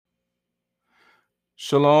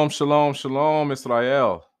Shalom, shalom, shalom,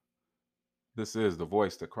 Israel. This is the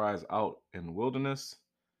voice that cries out in the wilderness,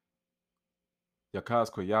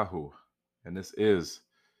 Yakaz Koyahu. And this is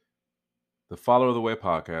the Follower of the Way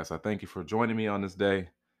podcast. I thank you for joining me on this day.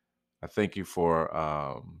 I thank you for,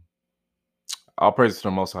 I'll praise to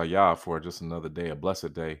the Most High Yah for just another day, a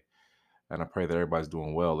blessed day. And I pray that everybody's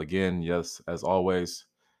doing well. Again, yes, as always,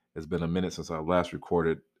 it's been a minute since I last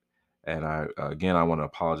recorded. And I want to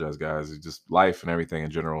apologize, guys. It's just life and everything in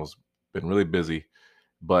general has been really busy.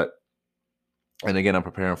 But And again, I'm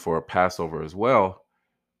preparing for a Passover as well,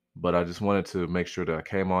 but I just wanted to make sure that I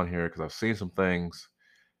came on here because I've seen some things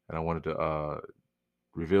and I wanted to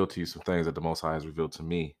reveal to you some things that the Most High has revealed to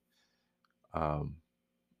me um,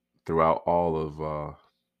 throughout all of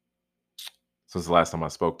since the last time I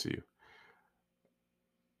spoke to you.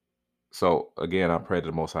 So again, I pray that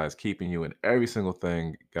the Most High is keeping you in every single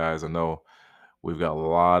thing, guys. I know we've got a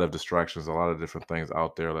lot of distractions, a lot of different things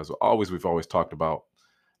out there. As always, we've always talked about,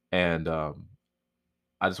 and I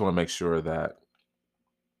just want to make sure that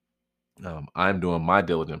I'm doing my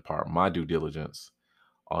diligent part, my due diligence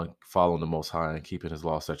on following the Most High and keeping His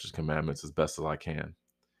law, statutes, commandments as best as I can.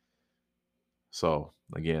 So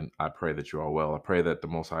again, I pray that you are well. I pray that the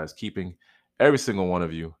Most High is keeping every single one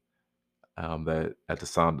of you that at the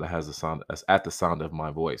sound that has the sound as at the sound of my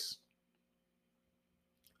voice.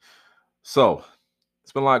 So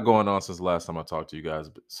it's been a lot going on since the last time I talked to you guys.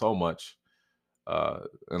 But so much,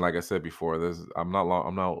 and like I said before, I'm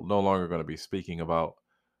not no longer going to be speaking about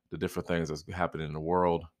the different things that's happening in the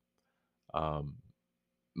world. Um,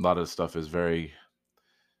 a lot of the stuff is very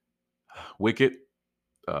wicked.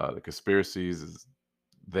 The conspiracies is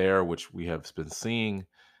there, which we have been seeing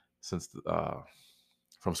since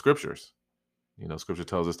from scriptures. You know, scripture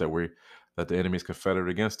tells us that the enemy is confederate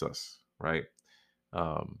against us, right?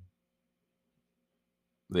 Um,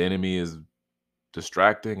 the enemy is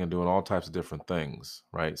distracting and doing all types of different things,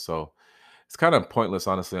 right? So it's kind of pointless,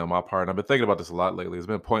 honestly, on my part. And I've been thinking about this a lot lately. It's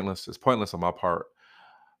been pointless. It's pointless on my part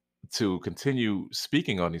to continue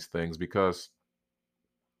speaking on these things because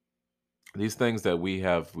these things that we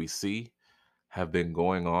see have been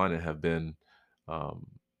going on and um,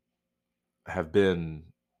 have been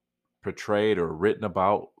portrayed or written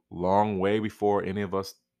about long way before any of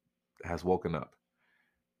us has woken up,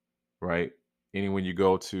 right? Any when you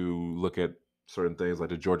go to look at certain things like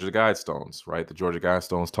the Georgia Guidestones, right? The Georgia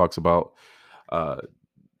Guidestones talks about uh,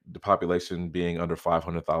 the population being under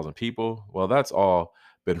 500,000 people. Well, that's all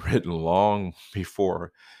been written long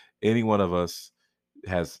before any one of us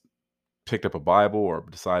has picked up a Bible or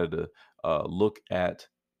decided to look at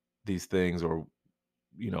these things or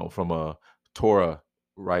from a Torah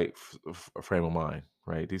right frame of mind,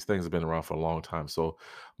 right? These things have been around for a long time. So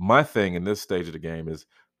my thing in this stage of the game is,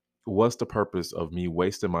 what's the purpose of me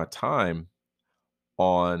wasting my time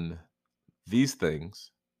on these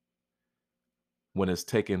things when it's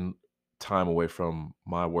taking time away from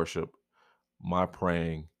my worship, my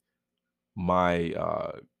praying, my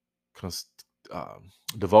cons-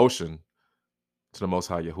 devotion to the Most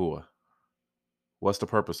High Yahuwah? What's the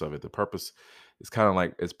purpose of it? The purpose is kind of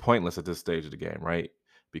like it's pointless at this stage of the game, right?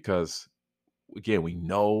 Because again, we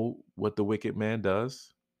know what the wicked man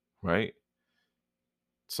does, right?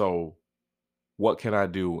 So what can I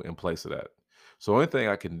do in place of that? So the only thing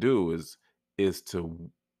I can do is to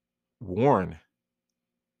warn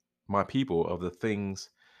my people of the things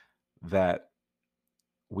that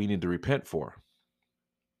we need to repent for,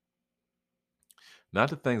 not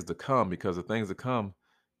the things to come, because the things to come,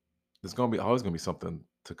 there's gonna be always gonna be something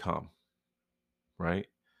to come, right?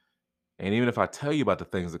 And even if I tell you about the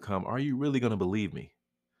things to come, are you really gonna believe me?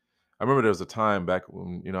 I remember there was a time back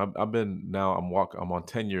when I've been now I'm on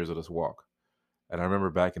 10 years of this walk. And I remember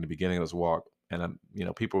back in the beginning of this walk, and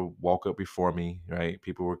people walk up before me, right?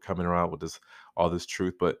 People were coming around with all this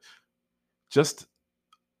truth. But just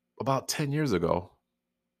about 10 years ago,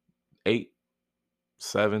 8,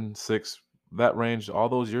 7, 6, that range, all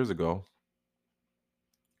those years ago,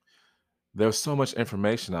 there's so much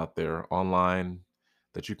information out there online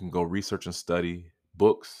that you can go research and study,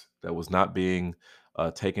 books that was not being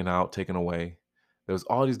taken out, taken away. There's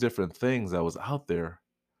all these different things that was out there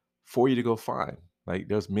for you to go find. Like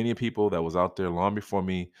there's many people that was out there long before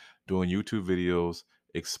me doing YouTube videos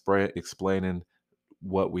explaining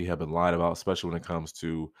what we have been lied about, especially when it comes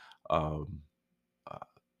to um, uh,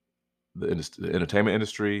 the entertainment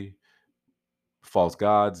industry, false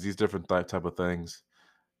gods, these different type of things.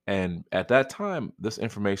 And at that time, this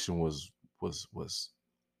information was was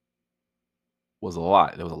was a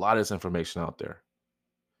lot. There was a lot of this information out there.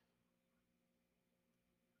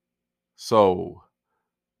 So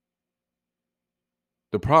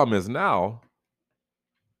the problem is now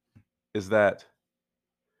is that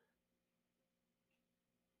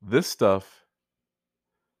this stuff,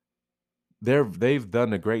 they've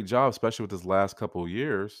done a great job, especially with this last couple of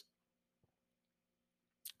years,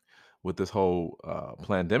 with this whole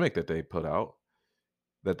pandemic that they put out,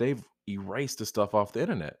 that they've erased the stuff off the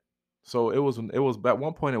internet. So it was at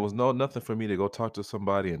one point it was nothing for me to go talk to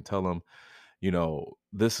somebody and tell them,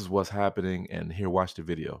 this is what's happening and here, watch the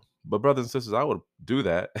video. But brothers and sisters, I would do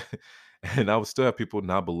that and I would still have people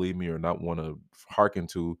not believe me or not want to hearken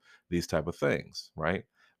to these type of things, right?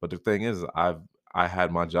 But the thing is, I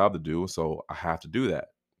had my job to do, so I have to do that.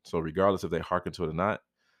 So regardless if they hearken to it or not,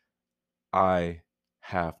 I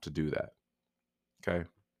have to do that. Okay.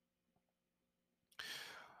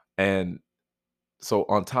 And so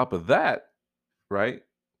on top of that, right?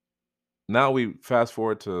 Now we fast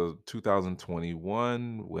forward to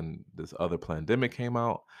 2021 when this other pandemic came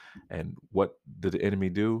out. And what did the enemy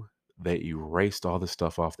do? They erased all this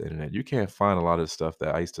stuff off the internet. You can't find a lot of the stuff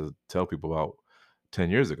that I used to tell people about 10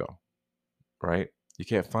 years ago, right? You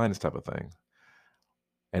can't find this type of thing.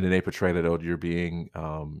 And then they portray that, oh, you're being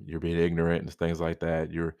ignorant and things like that.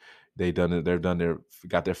 They've done their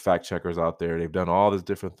got their fact checkers out there. They've done all these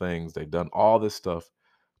different things. They've done all this stuff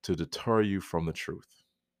to deter you from the truth.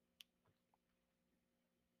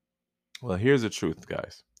 Well, here's the truth,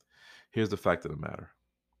 guys. Here's the fact of the matter.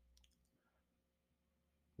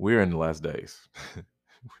 We're in the last days.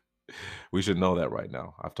 We should know that right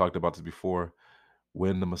now. I've talked about this before.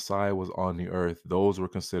 When the Messiah was on the earth, those were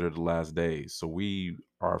considered the last days. So we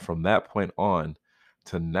are from that point on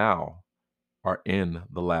to now are in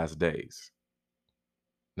the last days.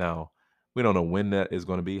 Now, we don't know when that is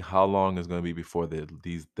going to be, how long is going to be before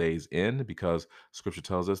these days end, because scripture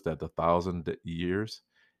tells us that the 1,000 years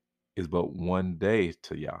is but one day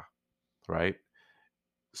to Yah, right?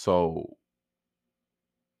 So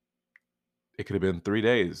it could have been 3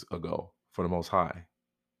 days ago for the Most High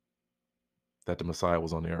that the Messiah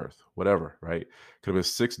was on the earth, whatever, right? Could have been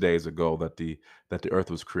 6 days ago that the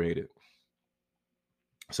earth was created.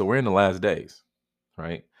 So we're in the last days,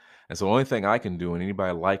 right? And so the only thing I can do, and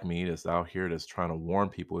anybody like me that's out here that's trying to warn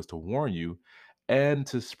people, is to warn you and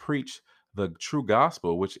to preach the true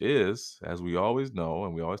gospel, which is, as we always know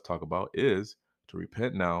and we always talk about, is to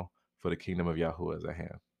repent now, for the kingdom of Yahweh is at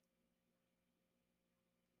hand.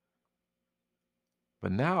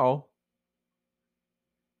 But now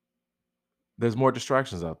there's more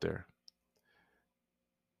distractions out there.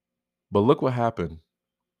 But look what happened,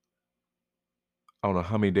 I don't know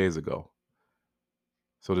how many days ago.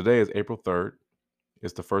 So today is April 3rd.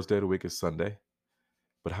 It's the first day of the week, is Sunday.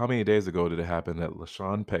 But how many days ago did it happen that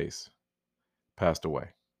LaShawn Pace passed away?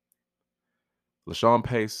 LaShawn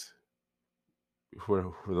Pace,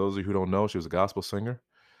 for those of you who don't know, she was a gospel singer,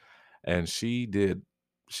 and she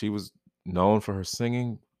was known for her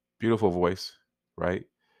singing, beautiful voice, right?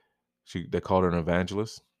 They called her an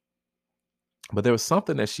evangelist. But there was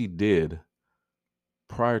something that she did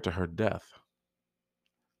prior to her death.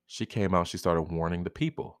 She came out, she started warning the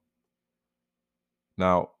people.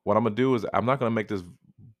 Now, what I'm gonna do is I'm not gonna make this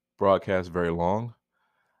broadcast very long,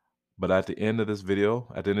 but at the end of this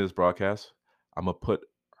video, at the end of this broadcast, I'm gonna put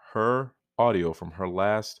her audio from her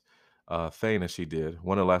last thing that she did,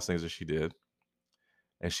 one of the last things that she did,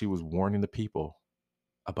 and she was warning the people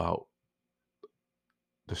about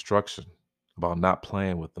destruction, about not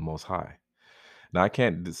playing with the Most High. Now, I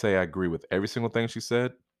can't say I agree with every single thing she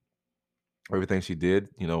said, or everything she did,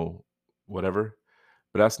 whatever,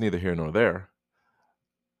 but that's neither here nor there.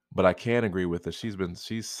 But I can agree with that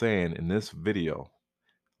she's saying in this video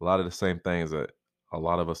a lot of the same things that a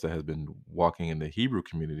lot of us that has been walking in the Hebrew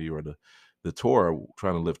community or the Torah,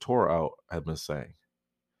 trying to live Torah out, have been saying.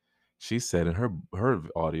 She said in her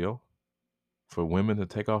audio for women to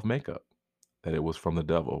take off makeup, that it was from the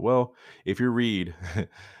devil. Well, if you read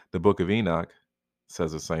the book of Enoch, it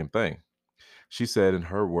says the same thing. She said in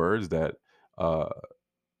her words uh,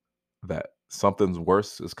 that something's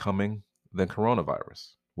worse is coming than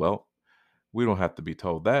coronavirus. Well, we don't have to be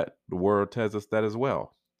told that. The word tells us that as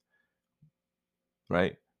well,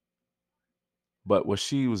 right? But what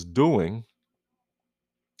she was doing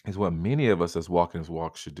is what many of us as walking this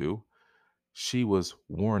walk should do. She was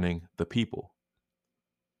warning the people.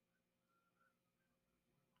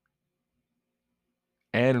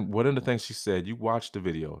 And one of the things she said, you watch the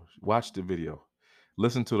video,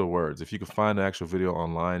 listen to the words. If you can find the actual video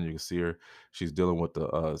online, you can see her. She's dealing with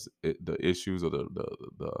the issues or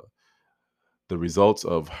the results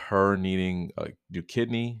of her needing a new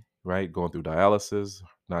kidney, right? Going through dialysis,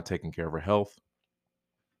 not taking care of her health.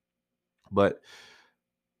 But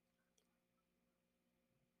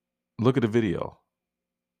look at the video.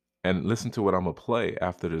 And listen to what I'm gonna play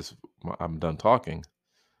after this. I'm done talking.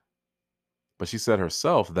 But she said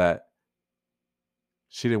herself that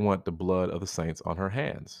she didn't want the blood of the saints on her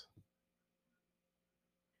hands.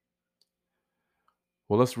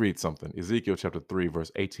 Well, let's read something. Ezekiel chapter 3,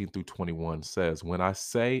 verse 18 through 21 says, "When I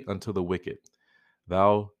say unto the wicked,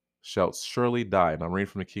 thou shalt surely die," and I'm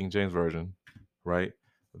reading from the King James Version, right?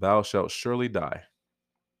 "Thou shalt surely die,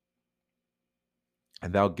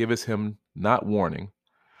 and thou givest him not warning,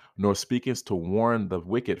 nor speakest to warn the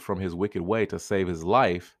wicked from his wicked way to save his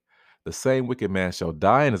life, the same wicked man shall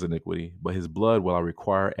die in his iniquity, but his blood will I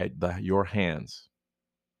require at your hands.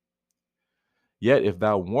 Yet if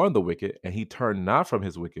thou warn the wicked, and he turn not from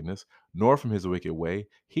his wickedness, nor from his wicked way,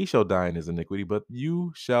 he shall die in his iniquity, but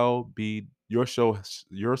your soul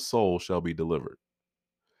shall be delivered.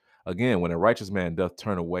 Again, when a righteous man doth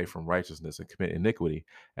turn away from righteousness and commit iniquity,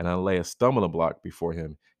 and I lay a stumbling block before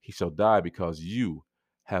him, he shall die because you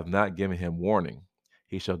have not given him warning.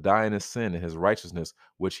 He shall die in his sin, and his righteousness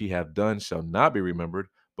which he hath done shall not be remembered,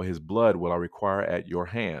 but his blood will I require at your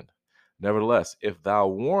hand. Nevertheless, if thou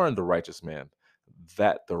warn the righteous man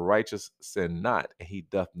that the righteous sin not, and he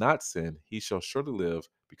doth not sin, he shall surely live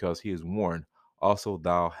because he is warned. Also,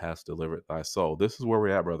 thou hast delivered thy soul. This is where we're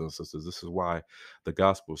at, brothers and sisters. This is why the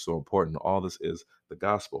gospel is so important. All this is the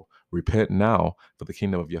gospel. Repent now, for the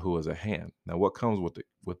kingdom of Yahuwah is at hand. Now, what comes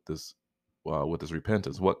with this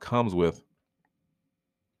repentance? What comes with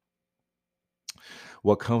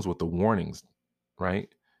the warnings,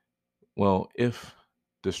 right? Well, if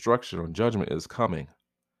destruction or judgment is coming,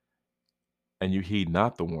 and you heed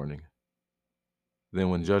not the warning, then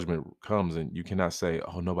when judgment comes, and you cannot say,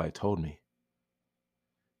 "Oh, nobody told me."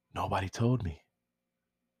 Nobody told me.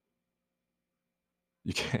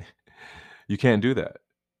 You can't. You can't do that.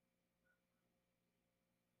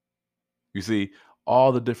 You see,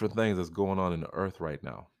 all the different things that's going on in the earth right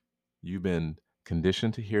now. You've been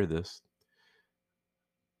conditioned to hear this.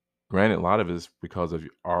 Granted, a lot of it is because of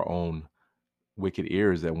our own wicked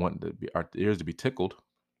ears that want our ears to be tickled.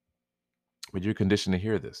 But you're conditioned to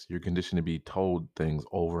hear this. You're conditioned to be told things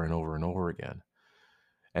over and over and over again.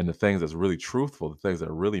 And the things that's really truthful, the things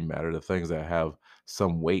that really matter, the things that have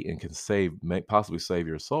some weight and can possibly save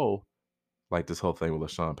your soul, like this whole thing with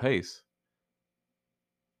LaShawn Pace,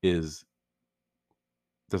 is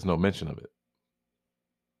there's no mention of it.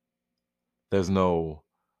 There's no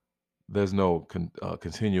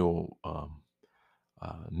continual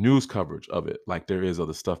news coverage of it like there is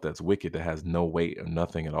other stuff that's wicked that has no weight or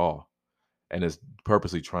nothing at all, and is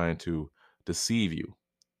purposely trying to deceive you.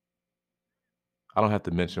 I don't have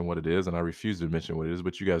to mention what it is, and I refuse to mention what it is,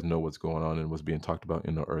 but you guys know what's going on and what's being talked about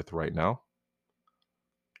in the earth right now.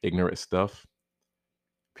 Ignorant stuff,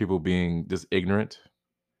 people being just ignorant,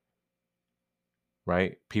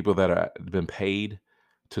 right? People that are been paid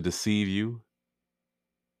to deceive you.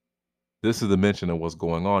 This is the mention of what's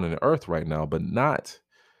going on in the earth right now, but not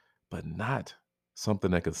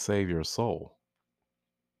something that could save your soul.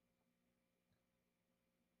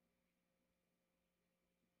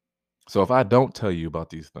 So if I don't tell you about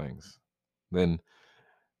these things, then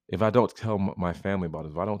if I don't tell my family about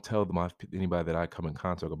it, if I don't tell anybody that I come in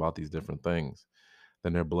contact about these different things,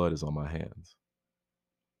 then their blood is on my hands.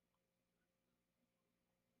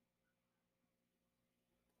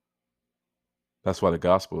 That's why the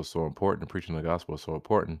gospel is so important. Preaching the gospel is so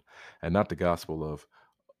important, and not the gospel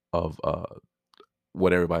of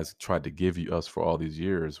what everybody's tried to give us for all these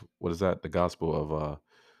years. What is that? The gospel of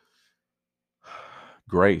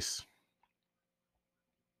grace,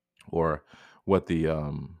 or what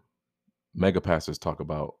the mega pastors talk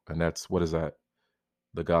about, and that's what is that?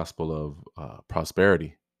 The gospel of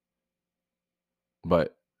prosperity.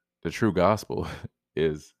 But the true gospel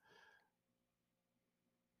is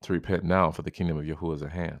to repent now, for the kingdom of Yahuwah is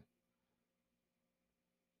at hand.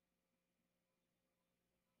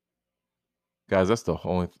 Guys, that's the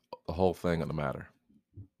whole thing of the matter.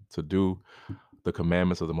 To do the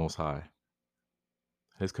commandments of the Most High.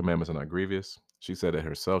 His commandments are not grievous. She said it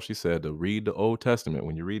herself. She said to read the Old Testament.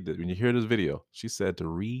 When you hear this video, she said to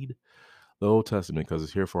read the Old Testament because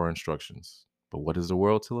it's here for our instructions. But what does the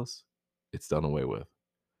world tell us? It's done away with.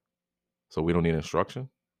 So we don't need instruction.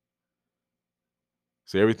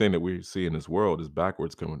 See, everything that we see in this world is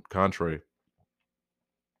backwards, contrary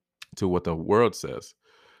to what the world says.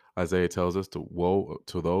 Isaiah tells us to woe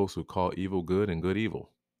to those who call evil good and good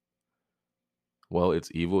evil. Well,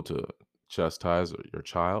 it's evil to chastise your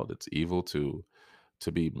child. It's evil to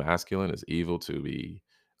be masculine. It's evil to be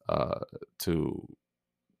uh, to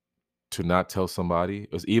not tell somebody.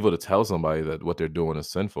 It's evil to tell somebody that what they're doing is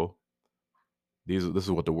sinful. This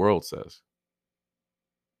is what the world says.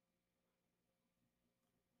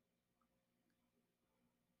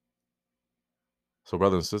 So,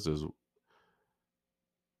 brothers and sisters,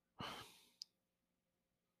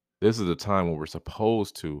 this is the time when we're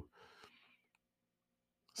supposed to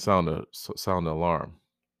sound the alarm.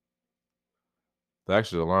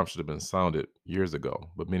 Actually, the alarm should have been sounded years ago,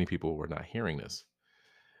 but many people were not hearing this.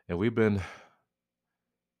 And we've been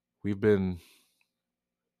I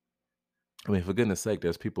mean, for goodness sake,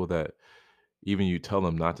 there's people that even you tell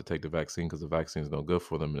them not to take the vaccine because the vaccine is no good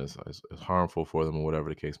for them and it's harmful for them or whatever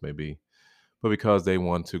the case may be. But because they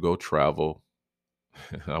want to go travel,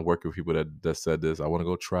 I work with people that said this. I want to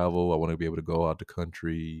go travel. I want to be able to go out the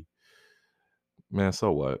country. Man,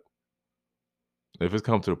 so what? If it's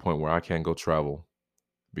come to the point where I can't go travel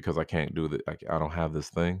because I can't do that, I don't have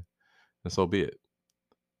this thing, then so be it.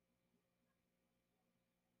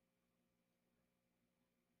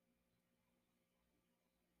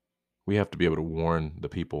 We have to be able to warn the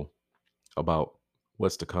people about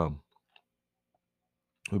what's to come.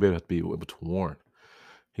 Have to be able to warn.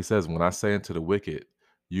 He says, "When I say unto the wicked,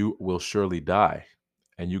 you will surely die,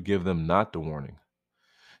 and you give them not the warning."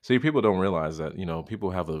 See, people don't realize that,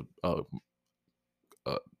 people have a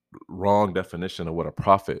wrong definition of what a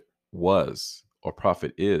prophet was, or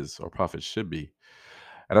prophet is, or prophet should be.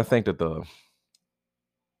 And I think that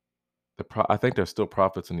I think there's still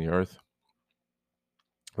prophets in the earth,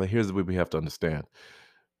 but here's what we have to understand: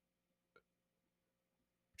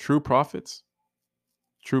 true prophets,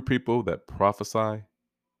 true people that prophesy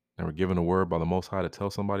and were given a word by the Most High to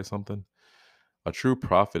tell somebody something. A true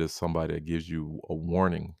prophet is somebody that gives you a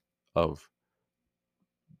warning of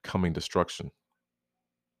coming destruction.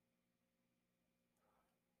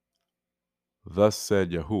 Thus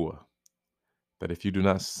said Yahuwah, that if you do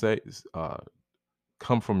not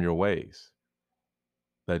come from your ways,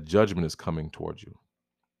 that judgment is coming towards you.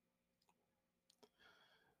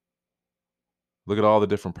 Look at all the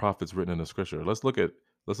different prophets written in the scripture. Let's look at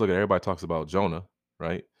everybody talks about Jonah,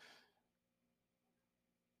 right?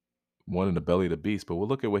 One in the belly of the beast. But we'll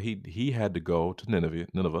look at what he had to go to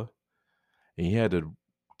Nineveh, and he had to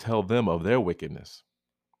tell them of their wickedness.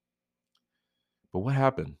 But what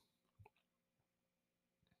happened?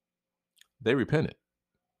 They repented.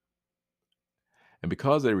 And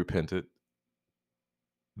because they repented,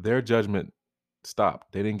 their judgment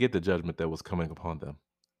stopped. They didn't get the judgment that was coming upon them.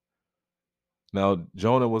 Now,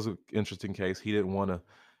 Jonah was an interesting case. He didn't want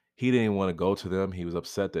to go to them. He was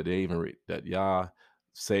upset that that Yah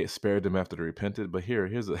spared them after they repented. But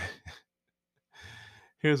here's a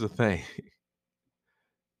here's the thing.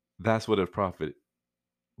 That's what a prophet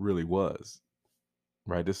really was,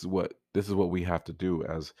 right? This is what we have to do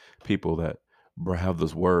as people that have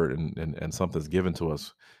this word, and something's given to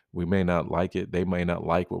us. We may not like it. They may not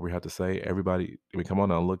like what we have to say. Everybody, I mean, come on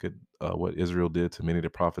now, look at what Israel did to many of the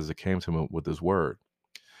prophets that came to him with this word.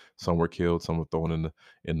 Some were killed, some were thrown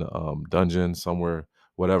in the dungeon, some were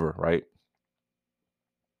whatever, right?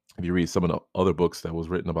 If you read some of the other books that was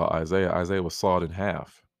written about Isaiah, Isaiah was sawed in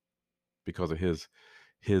half because of his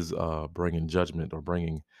bringing judgment, or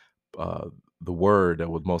bringing uh, the word that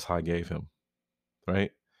was Most High gave him,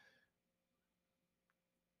 right?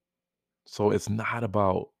 So it's not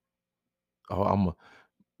about, oh, I mean,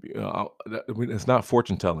 it's not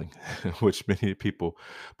fortune telling, which many people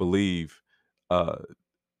believe uh,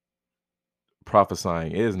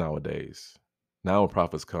 prophesying is nowadays. Now when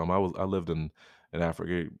prophets come, I lived in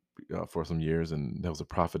Africa for some years, and there was a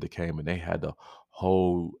prophet that came, and they had the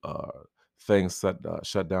whole thing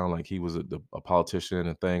shut down, like he was a politician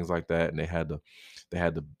and things like that, and they had the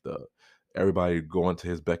everybody going to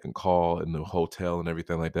his beck and call in the hotel and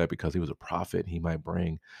everything like that, because he was a prophet. He might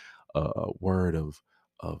bring a word of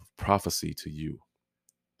prophecy to you,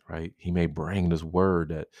 right? He may bring this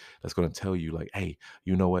word that's going to tell you, like, hey,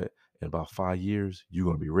 you know what? In about 5 years, you're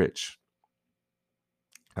going to be rich.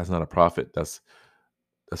 That's not a prophet. That's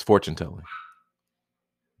fortune telling.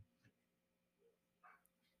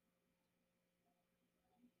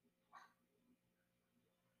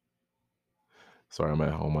 Sorry, I'm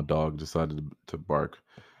at home. My dog decided to bark.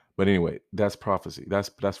 But anyway, that's prophecy.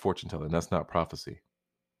 That's fortune telling. That's not prophecy.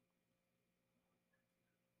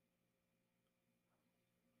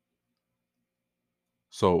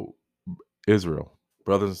 So, Israel,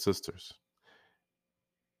 brothers and sisters,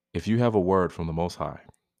 if you have a word from the Most High,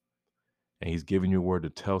 and He's giving you a word to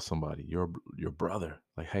tell somebody, your brother,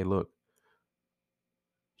 like, hey, look,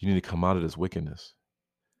 you need to come out of this wickedness.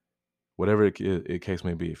 Whatever it case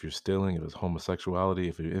may be, if you're stealing, if it's homosexuality,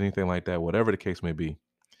 if it's anything like that, whatever the case may be,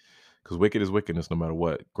 because wicked is wickedness no matter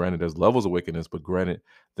what. Granted, there's levels of wickedness, but granted,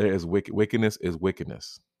 there is wickedness is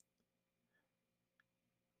wickedness.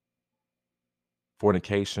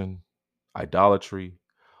 Fornication, idolatry,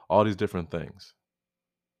 all these different things.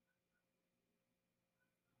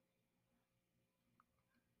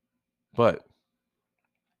 But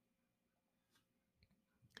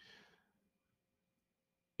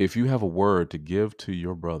if you have a word to give to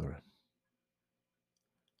your brother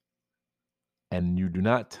and you do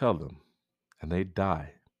not tell them and they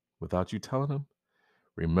die without you telling them,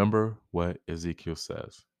 remember what Ezekiel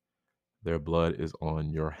says. Their blood is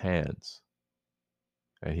on your hands,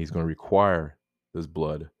 and he's going to require this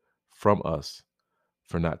blood from us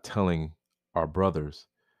for not telling our brothers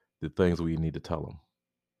the things we need to tell them.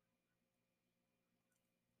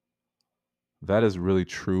 That is really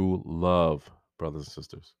true love, brothers and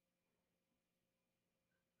sisters.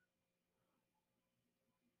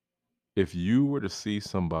 If you were to see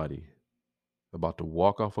somebody about to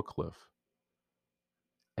walk off a cliff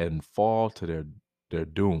and fall to their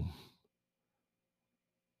doom,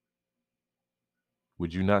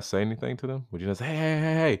 would you not say anything to them? Would you not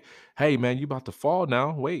say, hey, man, you about to fall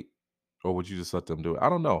now? Wait. Or would you just let them do it? I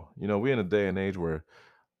don't know. We're in a day and age where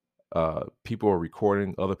people are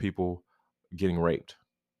recording other people getting raped.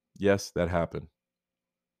 Yes, that happened.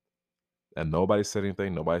 And nobody said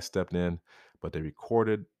anything, nobody stepped in, but they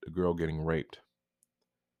recorded the girl getting raped.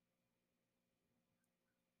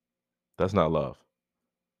 That's not love.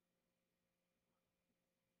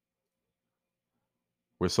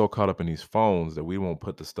 We're so caught up in these phones that we won't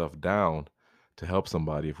put the stuff down to help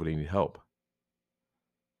somebody if we need help.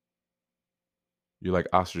 You're like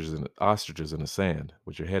ostriches in the sand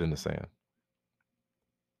with your head in the sand.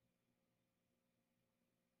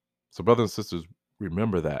 So, brothers and sisters,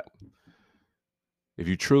 remember that. If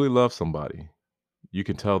you truly love somebody, you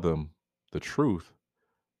can tell them the truth,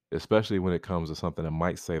 especially when it comes to something that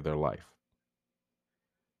might save their life.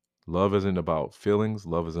 Love isn't about feelings.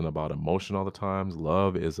 Love isn't about emotion all the times.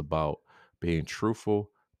 Love is about being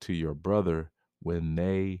truthful to your brother when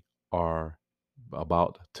they are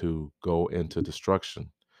about to go into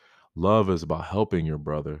destruction. Love is about helping your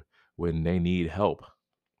brother when they need help,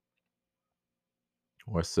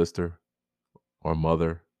 or sister, or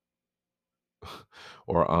mother,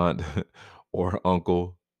 or aunt, or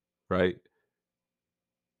uncle, right?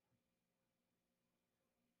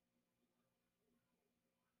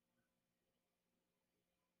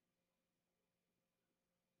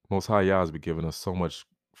 Most High Yah has been giving us so much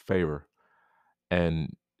favor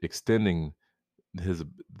and extending his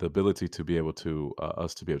the ability to be able to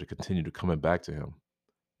us to be able to continue to coming back to him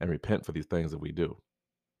and repent for these things that we do.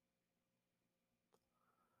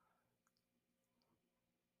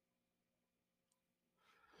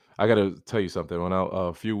 I got to tell you something. When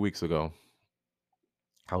a few weeks ago,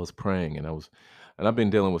 I was praying and I've been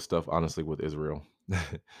dealing with stuff honestly with Israel.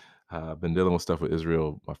 I've been dealing with stuff with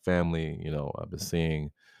Israel, my family. I've been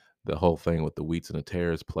seeing the whole thing with the wheats and the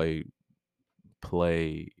tares play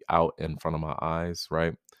out in front of my eyes.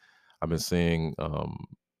 Right. I've been seeing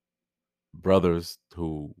brothers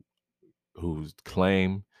who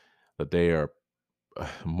claim that they are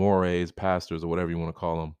mores, pastors, or whatever you want to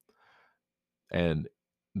call them, and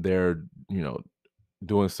they're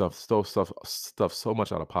doing stuff so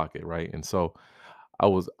much out of pocket, right? And so I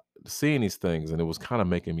was seeing these things, and it was kind of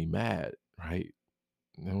making me mad, right?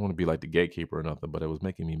 I don't want to be like the gatekeeper or nothing, but it was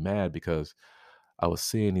making me mad because I was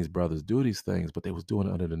seeing these brothers do these things, but they was doing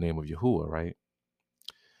it under the name of Yahuwah, right?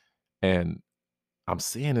 And I'm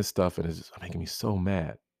seeing this stuff, and it's just making me so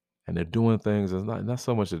mad. And they're doing things. It's not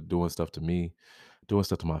so much they're doing stuff to me, doing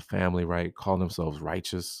stuff to my family, right? Calling themselves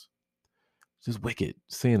righteous, just wicked.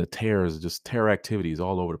 Seeing the terrors, just terror activities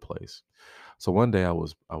all over the place. So one day I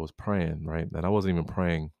was praying, right? And I wasn't even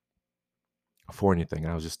praying for anything.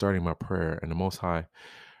 I was just starting my prayer, and the Most High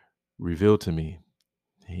revealed to me.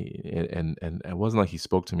 And it wasn't like he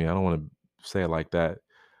spoke to me. I don't want to say it like that,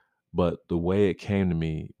 but the way it came to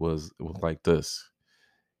me was like this.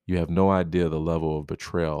 You have no idea the level of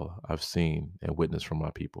betrayal I've seen and witnessed from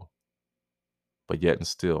my people. But yet and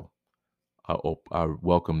still, I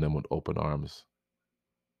welcome them with open arms.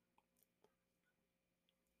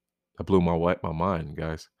 That blew my mind,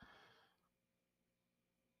 guys.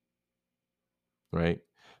 Right?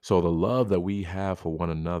 So the love that we have for one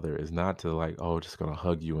another is not to like, oh, just gonna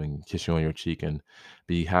hug you and kiss you on your cheek and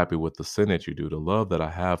be happy with the sin that you do. The love that I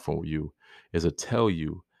have for you is to tell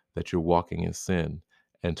you that you're walking in sin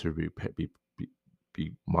and to be,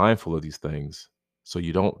 be mindful of these things so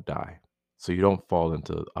you don't die, so you don't fall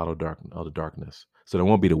into outer darkness. So there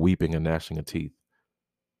won't be the weeping and gnashing of teeth.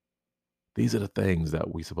 These are the things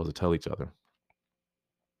that we supposed to tell each other.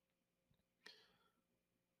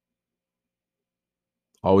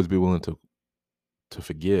 Always be willing to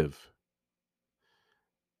forgive.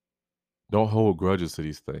 Don't hold grudges to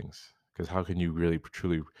these things, because how can you really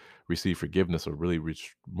truly receive forgiveness or really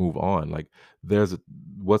move on? Like,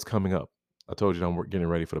 what's coming up. I told you I'm getting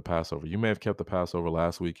ready for the Passover. You may have kept the Passover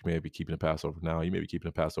last week. You may be keeping the Passover now. You may be keeping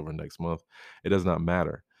the Passover next month. It does not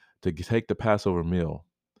matter. Take the Passover meal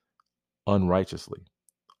unrighteously,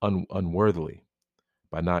 unworthily,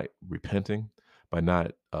 by not repenting, by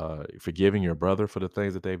not forgiving your brother for the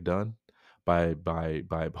things that they've done, by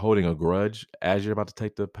holding a grudge as you're about to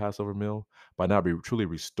take the Passover meal, by not be truly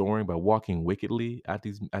restoring, by walking wickedly at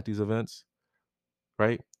these events,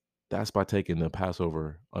 right? That's by taking the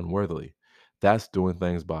Passover unworthily. That's doing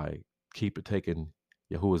things by taking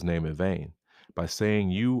Yahuwah's name in vain, by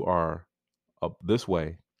saying you are up this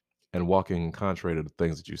way and walking contrary to the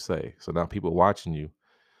things that you say. So now people watching you,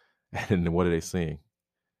 and what are they seeing?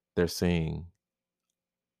 They're seeing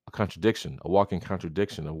a contradiction, a walking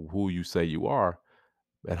contradiction of who you say you are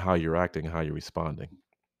and how you're acting and how you're responding.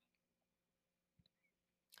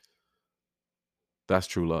 That's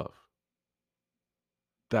true love.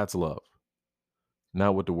 That's love.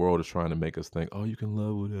 Not what the world is trying to make us think, oh, you can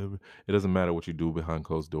love whatever. It doesn't matter what you do behind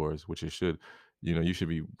closed doors, which it should, you should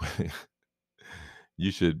be you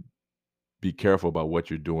should be careful about what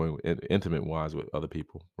you're doing intimate wise with other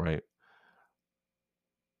people, right?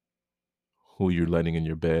 Who you're letting in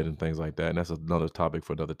your bed and things like that. And that's another topic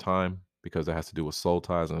for another time because it has to do with soul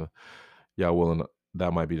ties. And yeah, well, and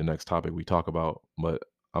that might be the next topic we talk about, but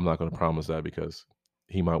I'm not going to promise that because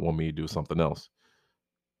he might want me to do something else.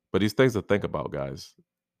 But these things to think about, guys,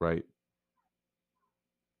 right?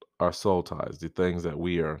 Our soul ties, the things that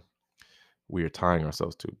we are tying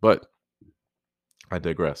ourselves to. But I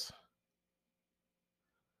digress.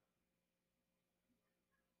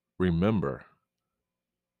 Remember,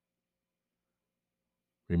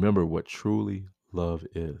 remember what truly love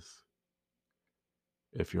is.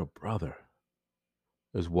 If your brother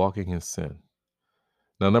is walking in sin,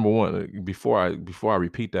 now, number one, before I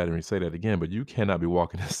repeat that and say that again, but you cannot be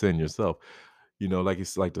walking in sin yourself. Like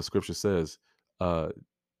it's like the scripture says, uh,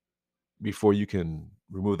 before you can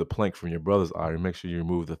remove the plank from your brother's eye, make sure you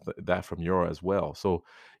remove that from your as well. So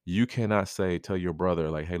you cannot tell your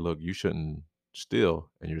brother like, "Hey, look, you shouldn't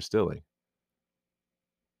steal," and you're stealing.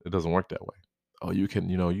 It doesn't work that way. Oh, you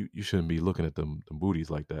shouldn't be looking at them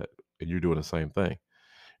booties like that, and you're doing the same thing,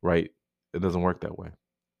 right? It doesn't work that way.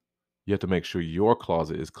 You have to make sure your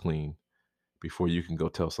closet is clean before you can go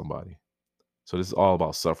tell somebody. So this is all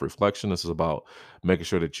about self-reflection. This is about making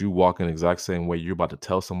sure that you walk in the exact same way you're about to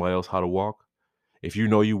tell somebody else how to walk. If you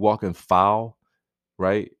know you walking foul,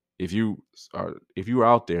 right? If you're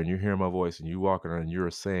out there and you're hearing my voice and you walking around and you're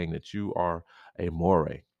saying that you are a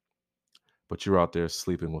more, but you're out there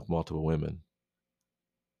sleeping with multiple women,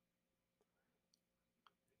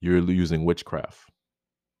 you're using witchcraft.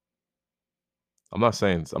 I'm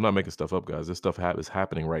not making stuff up, guys. This stuff is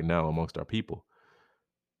happening right now amongst our people.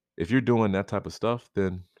 If you're doing that type of stuff,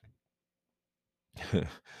 then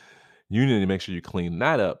you need to make sure you clean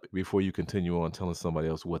that up before you continue on telling somebody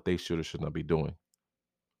else what they should or should not be doing.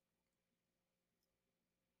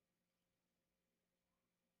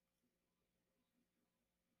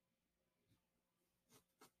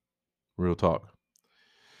 Real talk.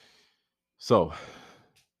 So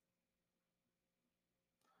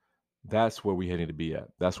that's where we need to be at.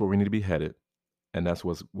 That's where we need to be headed, and that's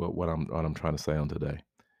what I'm trying to say on today.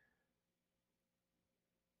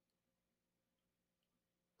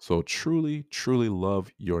 So truly, truly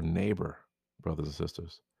love your neighbor, brothers and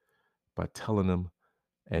sisters, by telling them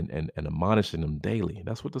and admonishing them daily.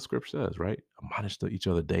 That's what the scripture says, right? Admonish each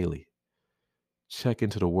other daily. Check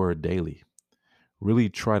into the word daily. Really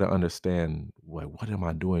try to understand what am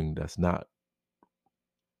I doing that's not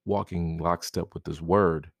walking lockstep with this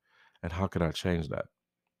word, and how can I change that?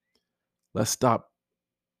 Let's stop.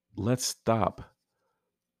 Let's stop.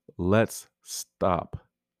 Let's stop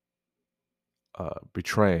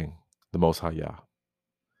betraying the Most High Yah.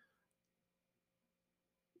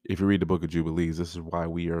 If you read the Book of Jubilees, this is why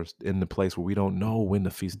we are in the place where we don't know when the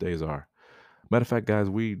feast days are. Matter of fact, guys,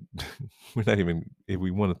 we're not even, if we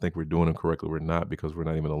want to think we're doing it correctly, we're not, because we're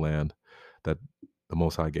not even in the land that the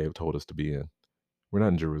Most High told us to be in. We're not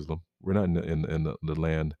in Jerusalem. We're not in the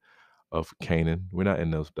land of Canaan. We're not in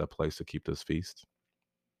that place to keep this feast.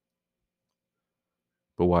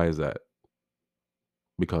 But why is that?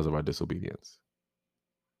 Because of our disobedience.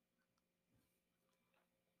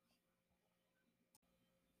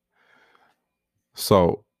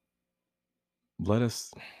 So let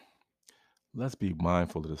us let's be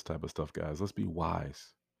mindful of this type of stuff, guys. Let's be wise.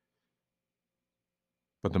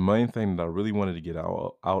 But the main thing that I really wanted to get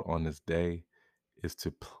out on this day is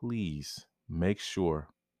to please make sure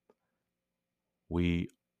we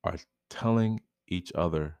are telling each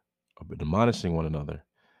other, admonishing one another,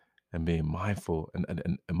 and being mindful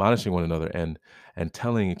and admonishing one another and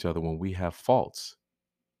telling each other when we have faults.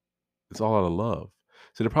 It's all out of love.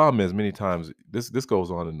 See, the problem is many times this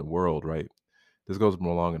goes on in the world, right? This goes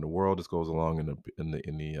along in the world. This goes along in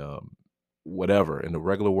the whatever in the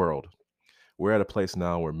regular world. We're at a place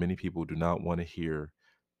now where many people do not want to hear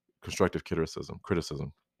constructive criticism.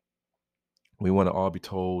 Criticism. We want to all be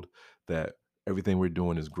told that everything we're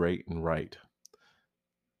doing is great and right.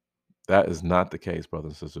 That is not the case,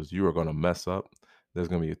 brothers and sisters. You are going to mess up. There's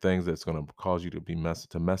going to be things that's going to cause you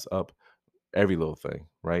to mess up every little thing,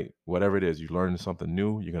 right? Whatever it is, you learn something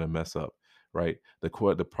new, you're going to mess up, right? The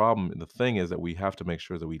problem, the thing is that we have to make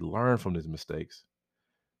sure that we learn from these mistakes.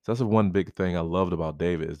 So that's the one big thing I loved about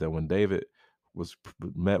David is that when David was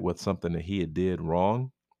met with something that he had did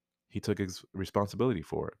wrong, he took his responsibility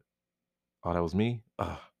for it. Oh, that was me.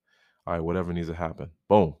 All right, whatever needs to happen.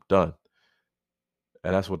 Boom, done.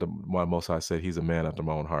 And that's what why Most High said he's a man after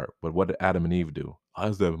my own heart. But what did Adam and Eve do? I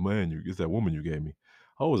was that man. It's that woman you gave me.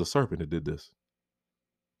 Oh, it was a serpent that did this.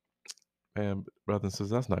 And brother and sisters,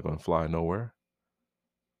 that's not going to fly nowhere.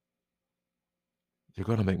 You're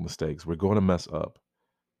going to make mistakes. We're going to mess up.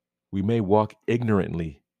 We may walk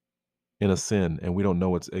ignorantly in a sin and we don't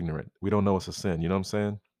know it's ignorant. We don't know it's a sin. You know what I'm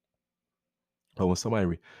saying? But when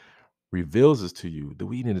somebody reveals this to you, then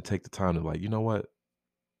we need to take the time to like, you know what?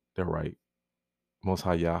 They're right. Most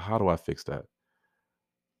High Yah, how do I fix that?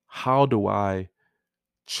 How do I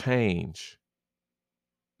change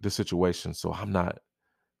the situation so I'm not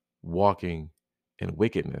walking in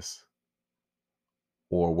wickedness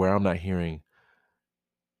or where I'm not hearing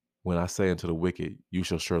when I say unto the wicked, you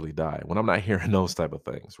shall surely die. When I'm not hearing those type of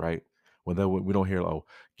things, right? We don't hear, oh,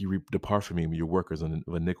 depart from me, your workers of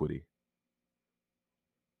iniquity.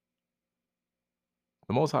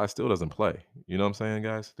 The Most High still doesn't play. You know what I'm saying,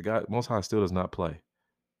 guys? The God Most High still does not play.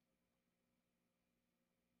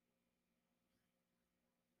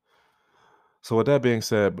 So with that being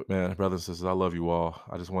said, man, brothers and sisters, I love you all.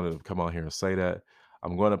 I just wanted to come on here and say that.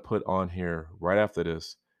 I'm going to put on here right after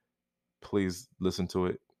this. Please listen to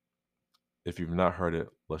it. If you've not heard it,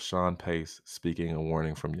 LaShawn Pace speaking a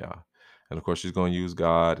warning from Yah. And of course, she's going to use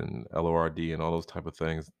God and LORD and all those type of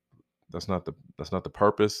things. That's not the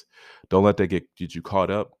purpose. Don't let that get you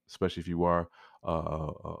caught up, especially if you are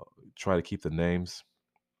try to keep the names.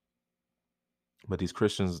 But these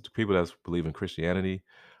Christians, the people that believe in Christianity,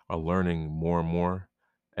 are learning more and more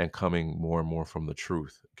and coming more and more from the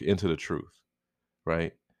truth into the truth,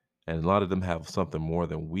 right? And a lot of them have something more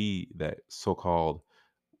than we that so-called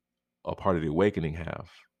a part of the awakening have.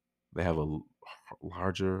 They have a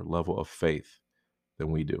larger level of faith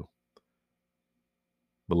than we do.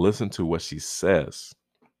 But listen to what she says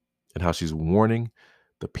and how she's warning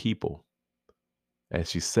the people. And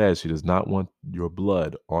she says she does not want your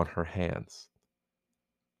blood on her hands.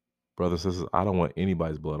 Brothers and sisters, I don't want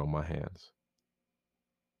anybody's blood on my hands.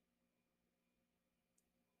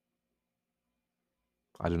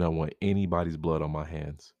 I do not want anybody's blood on my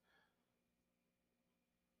hands.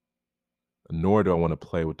 Nor do I want to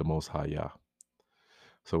play with the Most High Yah.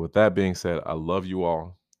 So with that being said, I love you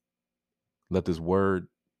all. Let this word,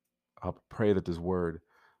 I pray that this word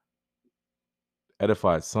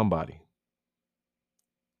edifies somebody.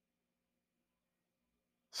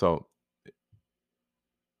 So,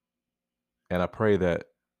 and I pray that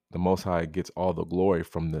the Most High gets all the glory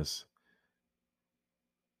from this.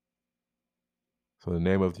 So in the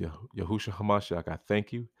name of Yahushua HaMashiach, I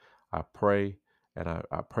thank you. I pray and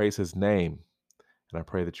I praise his name. And I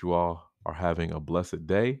pray that you all are having a blessed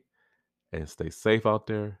day and stay safe out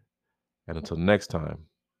there. And until next time,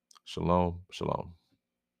 shalom, shalom.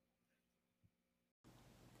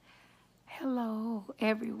 Hello,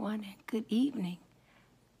 everyone, and good evening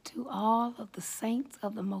to all of the saints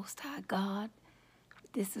of the Most High God.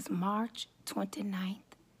 This is March 29th,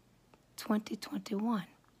 2021.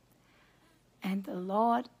 And the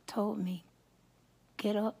Lord told me,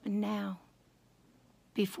 get up now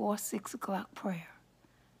before 6 o'clock prayer.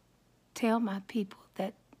 Tell my people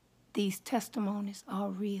that these testimonies are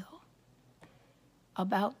real.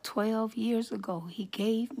 About 12 years ago, he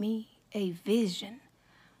gave me a vision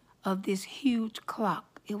of this huge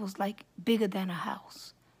clock. It was like bigger than a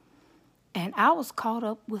house. And I was caught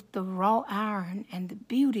up with the raw iron and the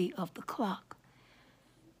beauty of the clock.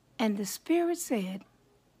 And the Spirit said,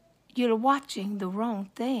 you're watching the wrong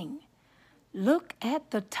thing. Look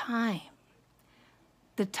at the time.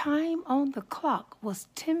 The time on the clock was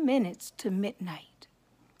 10 minutes to midnight.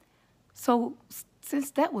 So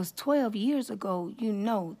since that was 12 years ago, you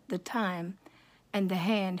know the time and the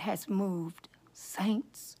hand has moved.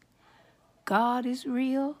 Saints, God is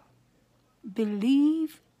real.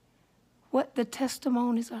 Believe what the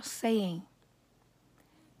testimonies are saying.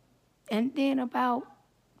 And then about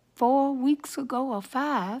 4 weeks ago or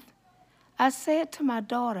 5, I said to my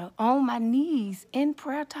daughter on my knees in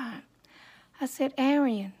prayer time, I said,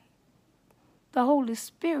 Arian, the Holy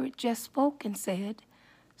Spirit just spoke and said,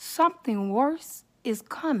 something worse is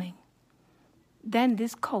coming than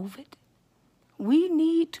this COVID. We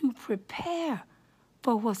need to prepare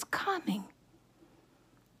for what's coming.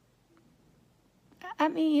 I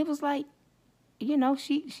mean, it was like, you know,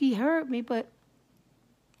 she heard me, but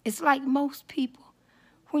it's like most people.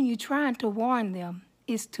 When you're trying to warn them,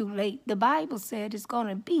 it's too late. The Bible said it's going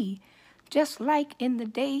to be just like in the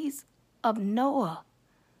days of Noah.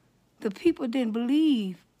 The people didn't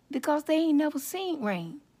believe because they ain't never seen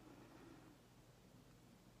rain.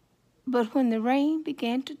 But when the rain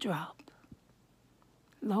began to drop,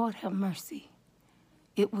 Lord have mercy,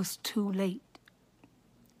 it was too late.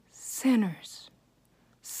 Sinners,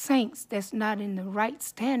 saints that's not in the right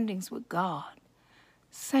standings with God,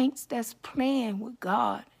 saints that's playing with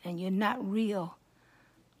God and you're not real,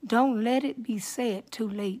 don't let it be said too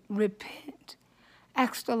late. Repent.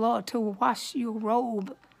 Ask the Lord to wash your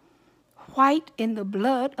robe white in the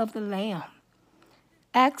blood of the Lamb.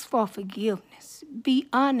 Ask for forgiveness. Be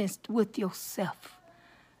honest with yourself.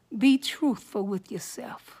 Be truthful with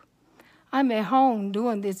yourself. I'm at home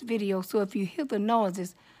doing this video, so if you hear the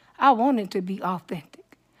noises, I want it to be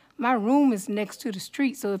authentic. My room is next to the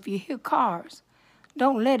street, so if you hear cars,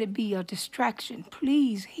 don't let it be a distraction.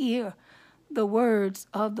 Please hear the words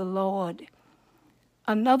of the Lord.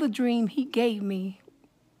 Another dream he gave me,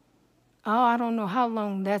 I don't know how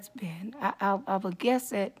long that's been. I would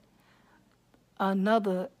guess at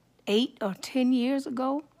another 8 or 10 years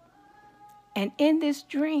ago. And in this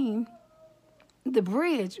dream, the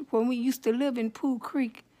bridge, when we used to live in Pool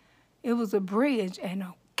Creek, it was a bridge and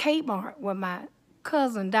a Kmart where my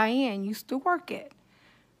cousin Diane used to work at.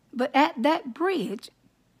 But at that bridge,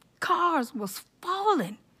 cars was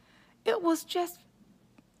falling. It was just,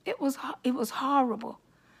 it was horrible.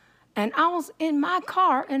 And I was in my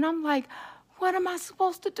car, and I'm like, what am I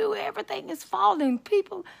supposed to do? Everything is falling.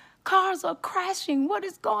 Cars are crashing. What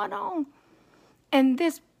is going on? And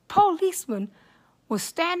this policeman was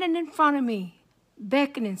standing in front of me,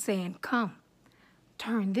 beckoning, saying, come,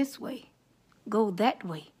 turn this way, go that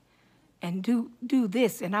way, and do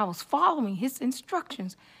this. And I was following his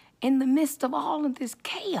instructions in the midst of all of this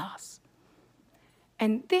chaos.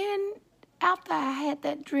 And then after I had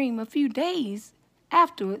that dream, a few days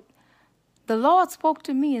afterward, the Lord spoke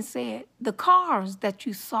to me and said, the cars that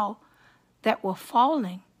you saw that were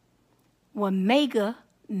falling were mega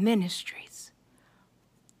ministries.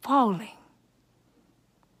 Falling.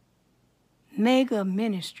 Mega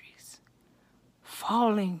ministries.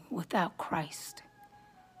 Falling without Christ.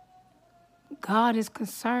 God is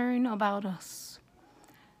concerned about us.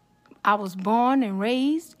 I was born and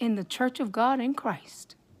raised in the Church of God in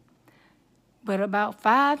Christ. But about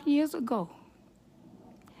 5 years ago,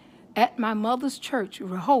 at my mother's church,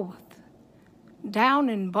 Rehoboth, down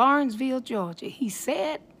in Barnesville, Georgia, he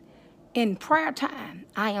said in prayer time,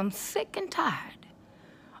 I am sick and tired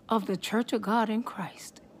of the Church of God in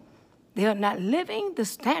Christ. They are not living the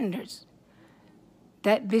standards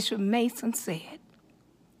that Bishop Mason said.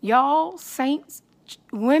 Y'all, saints,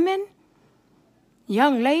 women,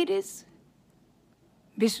 young ladies,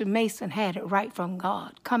 Bishop Mason had it right from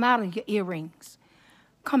God. Come out of your earrings.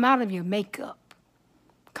 Come out of your makeup.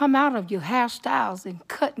 Come out of your hairstyles and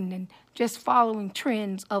cutting and just following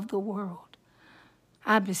trends of the world.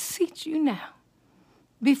 I beseech you now,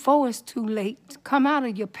 before it's too late, come out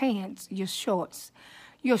of your pants, your shorts,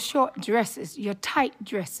 your short dresses, your tight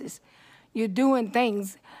dresses. You're doing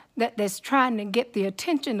things that's trying to get the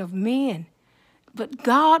attention of men. But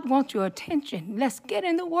God wants your attention. Let's get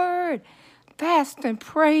in the Word. Fast and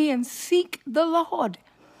pray and seek the Lord.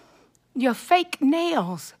 Your fake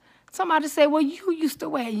nails. Somebody say, well, you used to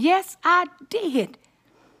wear. Yes, I did.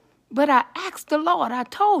 But I asked the Lord, I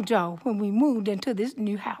told y'all when we moved into this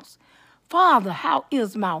new house, Father, how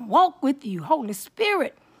is my walk with you? Holy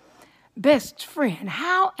Spirit, best friend,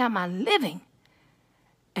 how am I living?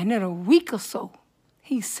 And in a week or so,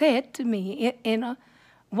 he said to me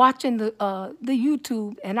watching the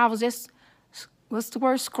YouTube, and I was just, what's the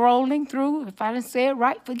word, scrolling through. If I didn't say it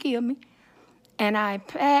right, forgive me. And I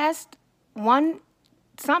passed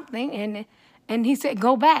something, and he said,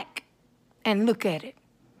 go back and look at it.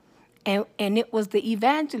 And it was the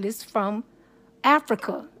evangelist from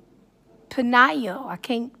Africa, Peniel, I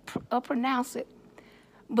can't pronounce it.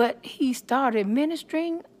 But he started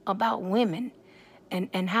ministering about women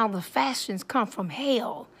and how the fashions come from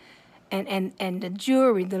hell, and the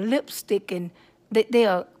jewelry, the lipstick, and They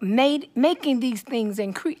are making these things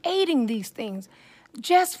and creating these things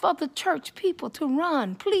just for the church people to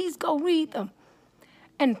run. Please go read them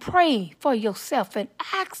and pray for yourself and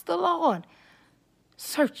ask the Lord.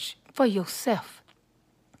 Search for yourself.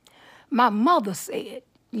 My mother said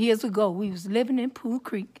years ago, we was living in Pool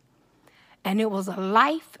Creek, and it was a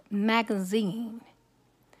Life magazine.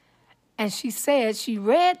 And she said she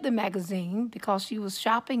read the magazine because she was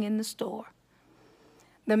shopping in the store.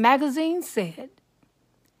 The magazine said,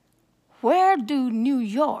 "Where do New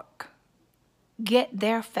York get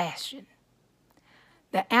their fashion?"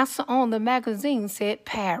 The answer on the magazine said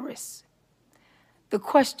Paris. The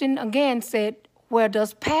question again said, "Where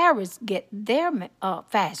does Paris get their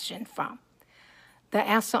fashion from?" The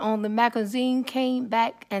answer on the magazine came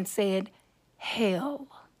back and said, hell.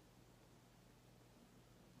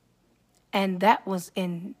 And that was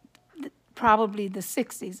in probably the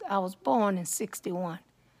 60s. I was born in 61.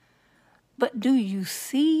 But do you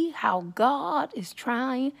see how God is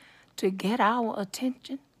trying to get our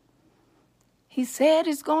attention? He said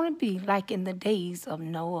it's going to be like in the days of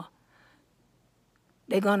Noah.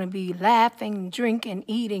 They're going to be laughing, drinking,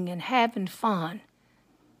 eating, and having fun.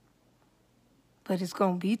 But it's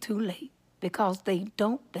going to be too late because they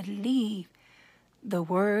don't believe the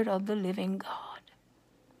word of the living God.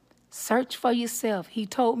 Search for yourself. He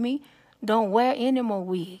told me, don't wear any more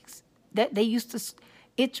wigs. That they used to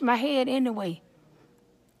itch my head anyway.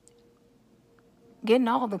 Getting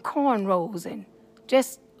all the cornrows and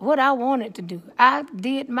just what I wanted to do. I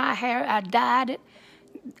did my hair. I dyed it.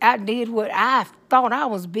 I did what I thought I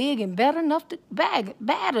was big and bad enough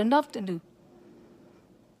to do.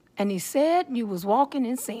 And he said, you was walking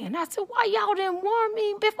in sin. I said, why y'all didn't warn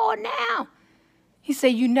me before now? He said,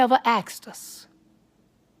 you never asked us.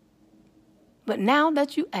 But now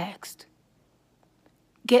that you asked,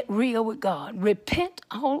 get real with God. Repent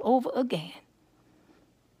all over again.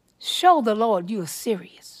 Show the Lord you're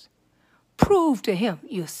serious. Prove to him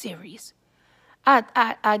you're serious.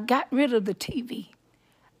 I got rid of the TV.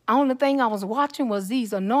 Only thing I was watching was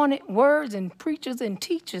these anointed words and preachers and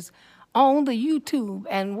teachers on the YouTube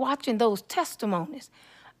and watching those testimonies.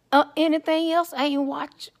 Anything else, I ain't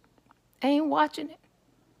watching it.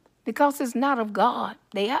 Because it's not of God.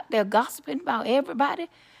 They out there gossiping about everybody.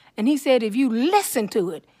 And he said, if you listen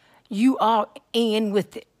to it, you are in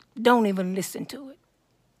with it. Don't even listen to it.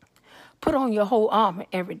 Put on your whole armor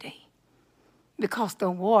every day. Because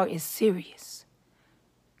the war is serious.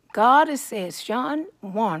 God has said, Sean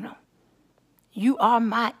Warner, you are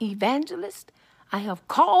my evangelist. I have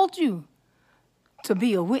called you to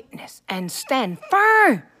be a witness and stand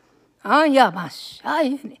firm. Don't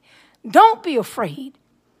be afraid.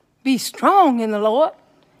 Be strong in the Lord.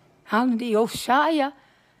 Hallelujah.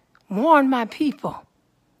 Warn my people.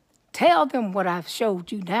 Tell them what I've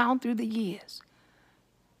showed you down through the years.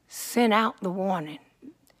 Send out the warning.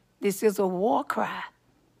 This is a war cry.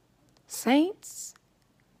 Saints,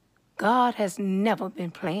 God has never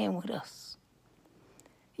been playing with us.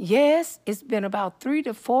 Yes, it's been about 3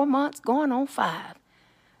 to 4 months, going on 5,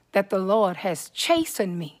 that the Lord has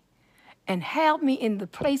chastened me and held me in the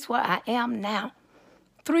place where I am now.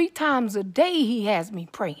 3 times a day he has me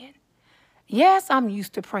praying. Yes, I'm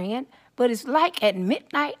used to praying, but it's like at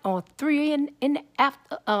midnight or 3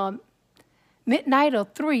 midnight or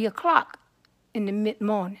 3 o'clock in the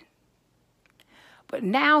mid-morning. But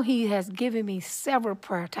now he has given me several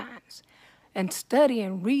prayer times and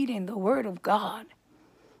studying, reading the word of God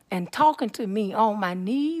and talking to me on my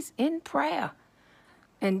knees in prayer.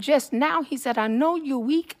 And just now he said, I know you're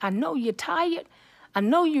weak. I know you're tired. I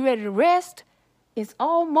know you're ready to rest. It's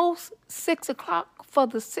almost 6 o'clock for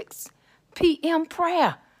the 6 p.m.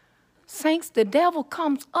 prayer. Saints, the devil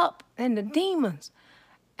comes up and the demons,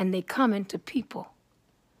 and they come into people.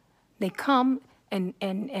 They come and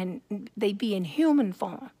they be in human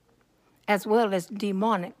form as well as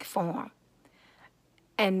demonic form.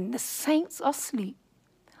 And the saints are asleep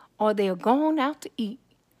or they are going out to eat.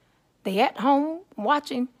 They at home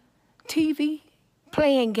watching TV,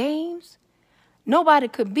 playing games. Nobody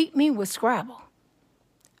could beat me with Scrabble.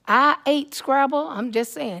 I ate Scrabble. I'm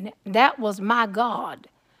just saying, that was my God.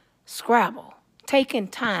 Scrabble, taking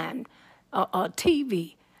time,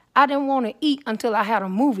 TV. I didn't want to eat until I had a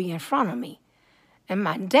movie in front of me. And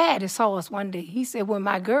my daddy saw us one day. He said, when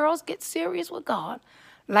my girls get serious with God,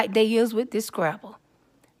 like they is with this Scrabble,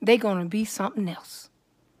 they're going to be something else.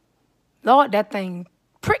 Lord, that thing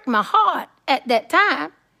pricked my heart at that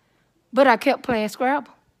time, but I kept playing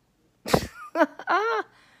Scrabble.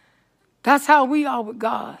 That's how we are with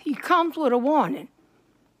God. He comes with a warning.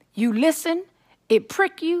 You listen, it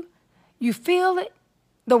prick you, you feel it,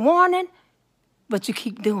 the warning, but you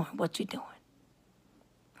keep doing what you're doing.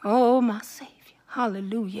 Oh, my Savior.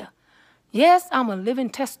 Hallelujah. Yes, I'm a living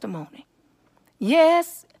testimony.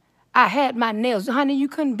 Yes, I had my nails. Honey, you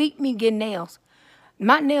couldn't beat me getting nails.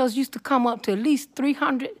 My nails used to come up to at least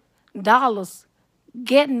 $300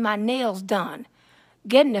 getting my nails done,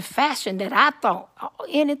 getting the fashion that I thought,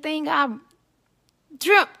 anything I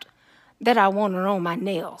dreamt that I wanted on my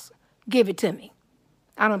nails, give it to me.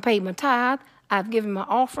 I done paid my tithe. I've given my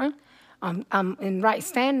offering. I'm in right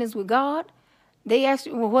standings with God. They asked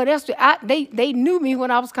me, well, what else? They knew me when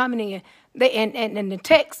I was coming in. And the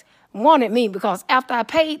text wanted me because after I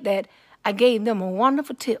paid that, I gave them a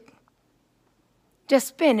wonderful tip. Just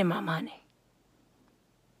spending my money.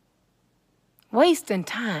 Wasting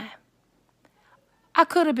time. I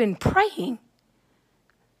could have been praying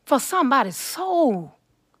for somebody's soul.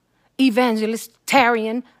 Evangelist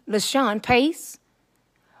Tarian LaShawn Pace.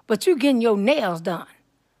 But you getting your nails done.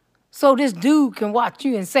 So this dude can watch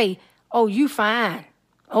you and say, oh, you fine.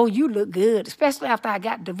 Oh, you look good, especially after I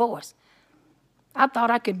got divorced. I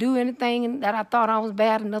thought I could do anything that I thought I was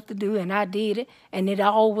bad enough to do, and I did it, and it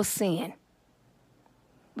all was sin.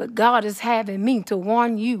 But God is having me to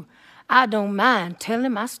warn you. I don't mind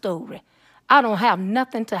telling my story. I don't have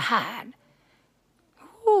nothing to hide.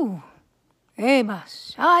 Ooh,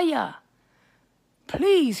 Messiah.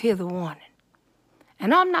 Please hear the warning.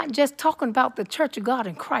 And I'm not just talking about the Church of God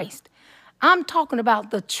in Christ. I'm talking about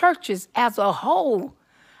the churches as a whole.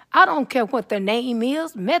 I don't care what the name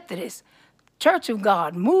is, Methodist, Church of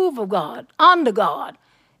God, Move of God, Under God,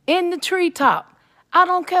 in the treetop. I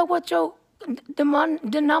don't care what your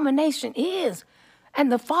denomination is.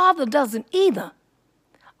 And the Father doesn't either.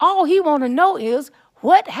 All he want to know is,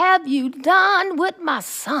 what have you done with my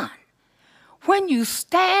son? When you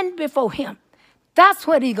stand before him, that's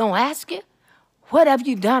what he's going to ask you. What have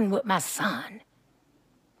you done with my son?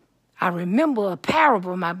 I remember a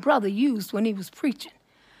parable my brother used when he was preaching.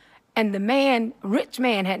 And the man, rich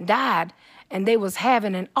man, had died, and they was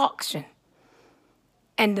having an auction.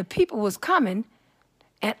 And the people was coming,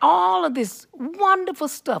 and all of this wonderful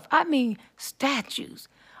stuff, I mean statues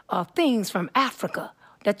of things from Africa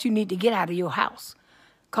that you need to get out of your house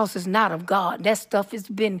because it's not of God. That stuff has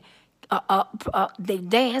been, they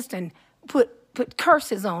danced and put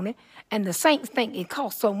curses on it, and the saints think it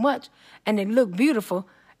costs so much, and it look beautiful,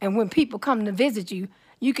 and when people come to visit you,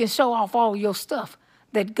 you can show off all your stuff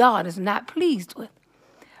that God is not pleased with.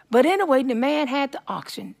 But anyway, the man had the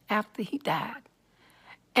auction after he died,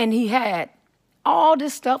 and he had all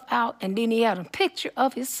this stuff out, and then he had a picture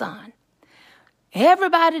of his son.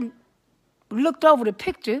 Everybody looked over the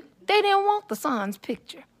picture. They didn't want the son's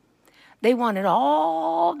picture. They wanted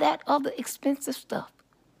all that other expensive stuff.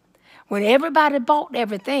 When everybody bought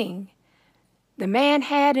everything, the man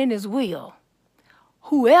had in his will,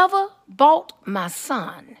 whoever bought my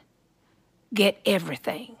son, get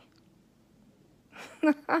everything.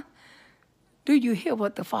 Do you hear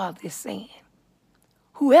what the Father is saying?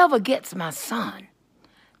 Whoever gets my son,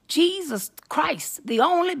 Jesus Christ, the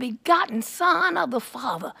only begotten Son of the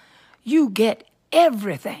Father, you get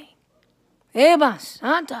everything. You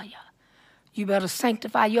better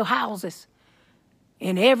sanctify your houses.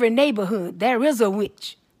 In every neighborhood, there is a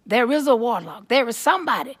witch. There is a warlock. There is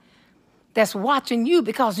somebody that's watching you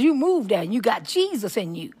because you moved there and you got Jesus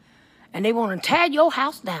in you. And they want to tear your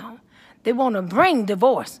house down. They want to bring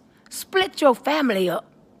divorce, split your family up.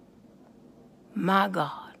 My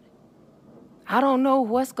God. I don't know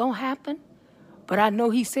what's going to happen, but I know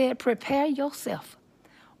he said, prepare yourself.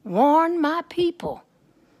 Warn my people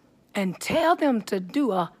and tell them to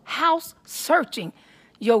do a house searching,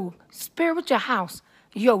 your spiritual house,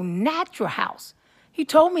 your natural house. He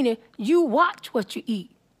told me that you watch what you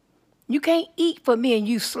eat. You can't eat for me and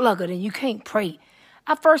you sluggard and you can't pray.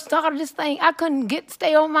 I first started this thing, I couldn't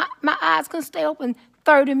stay on my eyes couldn't stay open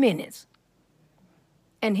 30 minutes.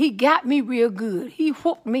 And he got me real good. He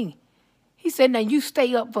whooped me. He said, now you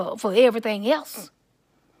stay up for everything else.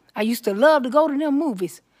 I used to love to go to them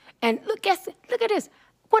movies. And look at this.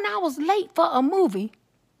 When I was late for a movie,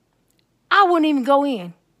 I wouldn't even go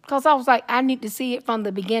in because I was like, I need to see it from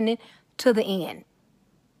the beginning to the end.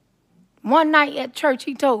 One night at church,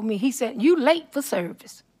 he told me, he said, you late for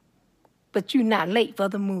service, but you're not late for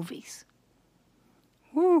the movies.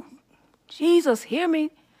 Woo, Jesus, hear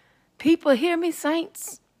me. People, hear me,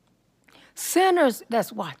 saints. Sinners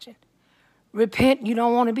that's watching. Repent, you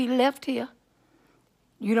don't want to be left here.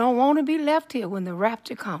 You don't want to be left here when the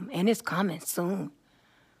rapture comes, and it's coming soon.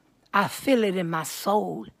 I feel it in my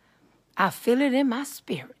soul. I feel it in my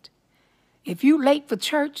spirit. If you late for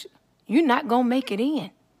church, you're not going to make it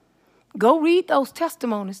in. Go read those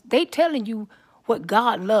testimonies. They telling you what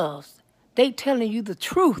God loves. They telling you the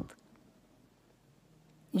truth.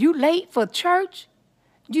 You late for church,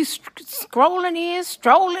 you strolling in,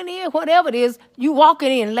 whatever it is, you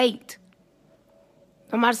walking in late.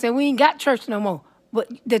 Somebody said, we ain't got church no more. But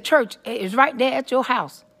the church is right there at your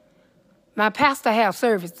house. My pastor has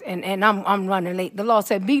service, and I'm running late. The Lord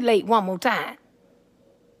said, be late one more time.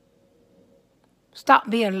 Stop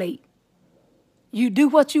being late. You do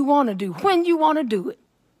what you want to do, when you want to do it.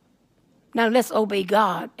 Now let's obey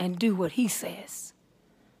God and do what he says.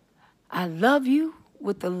 I love you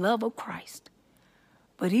with the love of Christ.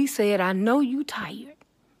 But he said, I know you tired,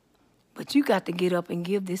 but you got to get up and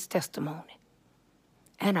give this testimony.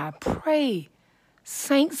 And I pray,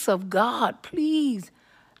 saints of God, please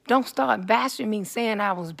don't start bashing me, saying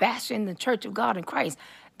I was bashing the Church of God in Christ.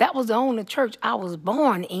 That was the only church I was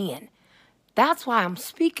born in. That's why I'm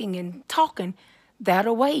speaking and talking that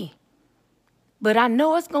away. But I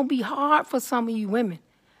know it's going to be hard for some of you women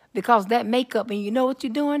because that makeup, and you know what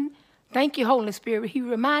you're doing? Thank you, Holy Spirit. He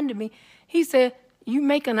reminded me. He said, you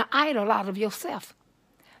making an idol out of yourself.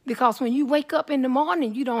 Because when you wake up in the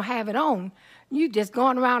morning, you don't have it on. You just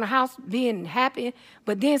going around the house being happy.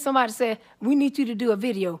 But then somebody said, we need you to do a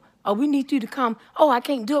video. Or we need you to come. Oh, I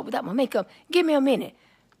can't do it without my makeup. Give me a minute.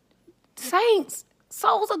 Saints,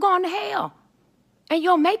 souls are going to hell. And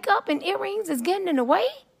your makeup and earrings is getting in the way?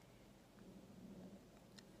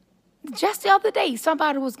 Just the other day,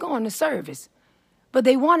 somebody was going to service. But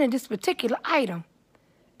they wanted this particular item.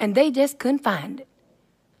 And they just couldn't find it.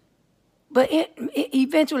 But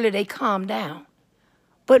eventually they calmed down.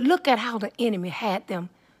 But look at how the enemy had them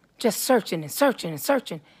just searching and searching and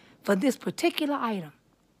searching for this particular item.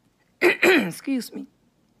 Excuse me.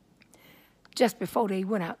 Just before they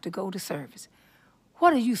went out to go to service.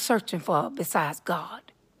 What are you searching for besides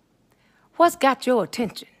God? What's got your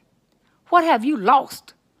attention? What have you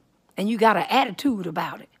lost? And you got an attitude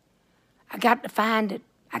about it. I got to find it.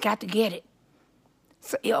 I got to get it.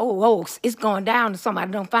 So, it's going down to somebody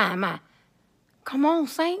don't find mine. Come on,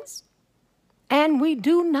 saints. And we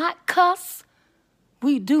do not cuss.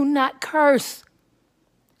 We do not curse.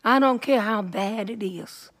 I don't care how bad it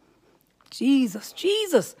is. Jesus,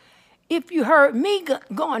 Jesus. If you heard me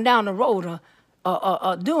going down the road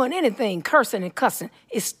or doing anything, cursing and cussing,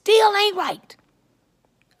 it still ain't right.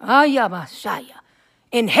 Ayabashaya.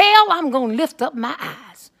 In hell, I'm going to lift up my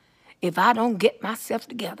eyes if I don't get myself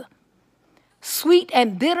together. Sweet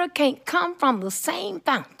and bitter can't come from the same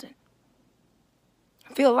fountain.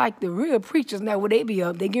 I feel like the real preachers now, when they be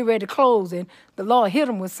up, they get ready to close and the Lord hit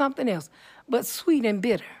them with something else. But sweet and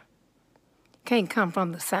bitter can't come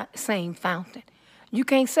from the same fountain. You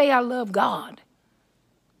can't say I love God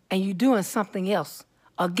and you're doing something else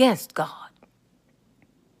against God.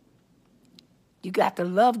 You got to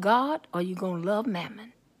love God or you're going to love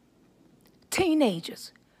mammon.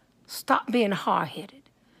 Teenagers, stop being hard-headed.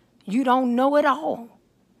 You don't know it all.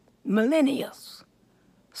 Millennials,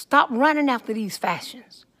 stop running after these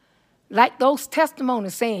fashions. Like those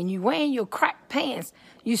testimonies saying, you wearing your cracked pants,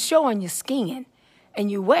 you showing your skin, and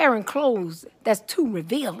you wearing clothes that's too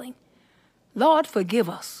revealing. Lord, forgive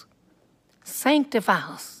us. Sanctify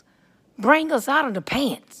us. Bring us out of the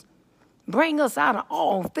pants. Bring us out of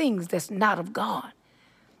all things that's not of God.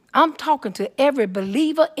 I'm talking to every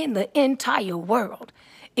believer in the entire world.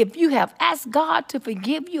 If you have asked God to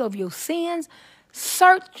forgive you of your sins,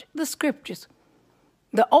 search the scriptures,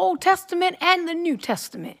 the Old Testament and the New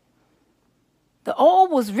Testament. The Old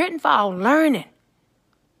was written for our learning.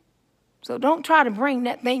 So don't try to bring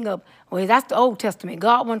that thing up. Well, that's the Old Testament.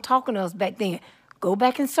 God wasn't talking to us back then. Go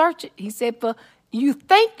back and search it. He said, for you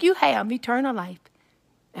think you have eternal life,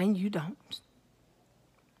 and you don't.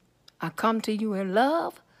 I come to you in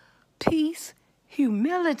love, peace,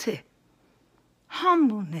 humility,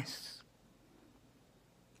 humbleness,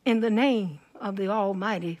 in the name of the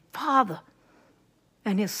Almighty Father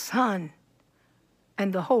and his Son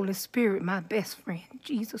and the Holy Spirit, my best friend,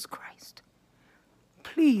 Jesus Christ.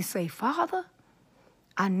 Please say, Father,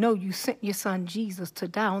 I know you sent your son Jesus to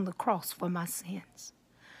die on the cross for my sins.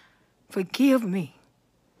 Forgive me.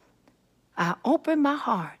 I open my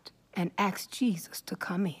heart and ask Jesus to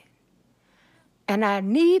come in. And I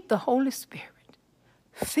need the Holy Spirit.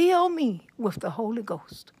 Fill me with the Holy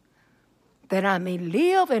Ghost, that I may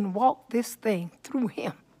live and walk this thing through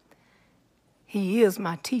him. He is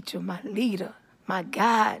my teacher, my leader, my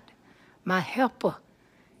guide, my helper.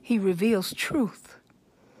 He reveals truth.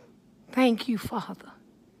 Thank you, Father.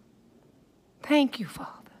 Thank you, Father.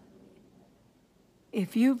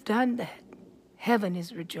 If you've done that, heaven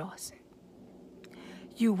is rejoicing.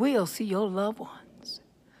 You will see your loved ones,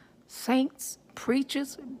 saints,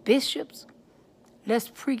 preachers, bishops.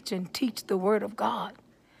 Let's preach and teach the word of God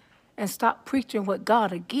and stop preaching what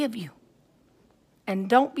God will give you And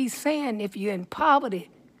don't be saying if you're in poverty,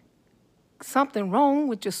 something wrong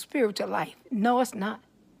with your spiritual life. No, it's not.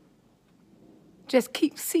 Just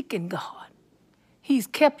keep seeking God. He's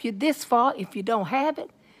kept you this far. If you don't have it,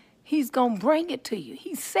 he's going to bring it to you.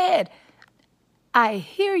 He said, I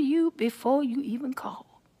hear you before you even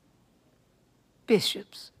call.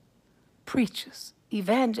 Bishops, preachers,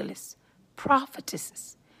 evangelists,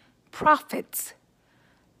 prophetesses, prophets.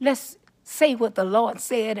 Let's say what the Lord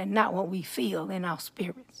said and not what we feel in our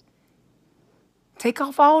spirits. Take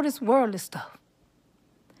off all this worldly stuff.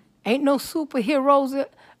 Ain't no superheroes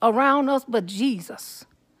around us but Jesus.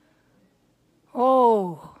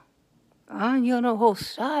 Oh, you know,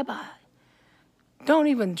 Hoshaibai. Don't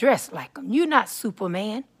even dress like him. You're not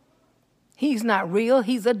Superman. He's not real.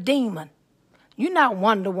 He's a demon. You're not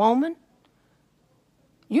Wonder Woman.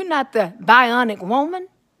 You're not the Bionic Woman.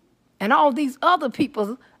 And all these other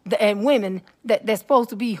people and women they're supposed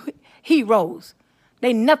to be heroes.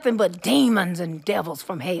 They nothing but demons and devils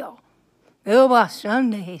from hell. Watch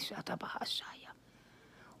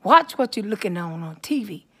what you're looking on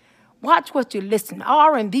TV. Watch what you listen.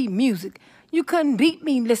 R&B music. You couldn't beat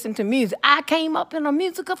me listening to music. I came up in a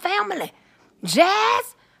musical family.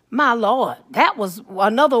 Jazz, my Lord, that was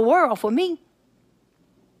another world for me.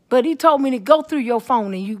 But he told me to go through your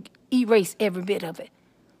phone and you erase every bit of it.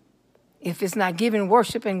 If it's not giving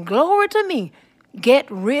worship and glory to me, get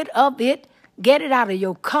rid of it. Get it out of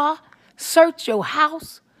your car. Search your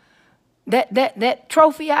house. That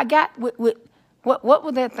trophy I got with what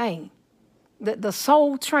was that thing? The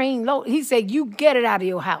Soul Train. He said, you get it out of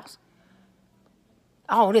your house.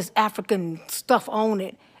 All this African stuff on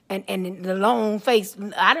it. And the long face.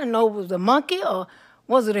 I didn't know it was a monkey or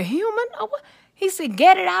was it a human? Or what? He said,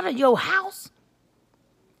 get it out of your house.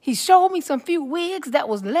 He showed me some few wigs that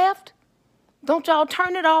was left. Don't y'all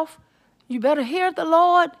turn it off. You better hear the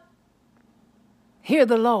Lord. Hear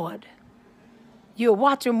the Lord. You'll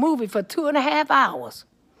watch a movie for 2.5 hours.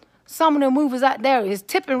 Some of the movies out there is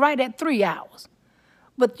tipping right at 3 hours.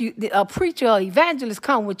 But a preacher or evangelist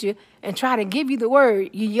come with you and try to give you the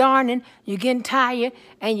word. You're yarning, you're getting tired,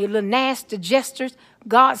 and your little nasty gestures.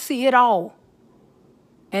 God see it all.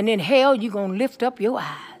 And in hell, you're going to lift up your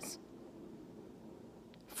eyes.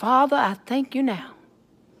 Father, I thank you now.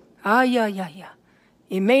 Yeah.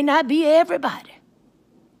 It may not be everybody,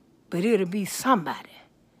 but it'll be somebody.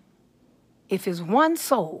 If it's one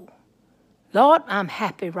soul, Lord, I'm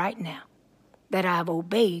happy right now that I've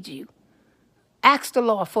obeyed you. Ask the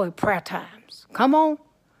Lord for prayer times. Come on,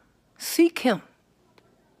 seek him.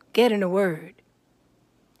 Get in the word.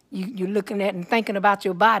 You're looking at and thinking about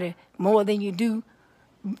your body more than you do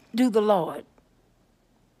the Lord.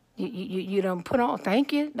 You don't put on,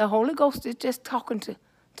 thank you. The Holy Ghost is just talking to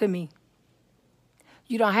me.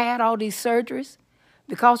 You don't had all these surgeries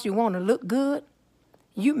because you want to look good.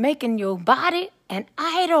 You making your body an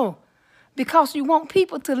idol because you want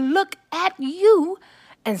people to look at you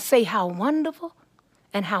and say how wonderful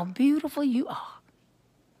and how beautiful you are.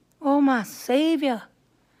 Oh, my Savior.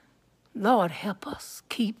 Lord, help us,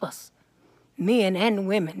 keep us, men and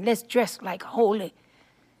women. Let's dress like holiness.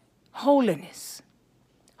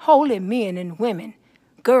 Holy men and women,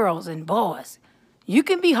 girls and boys. You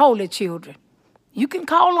can be holy children. You can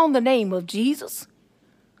call on the name of Jesus.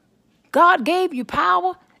 God gave you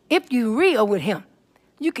power if you're real with him.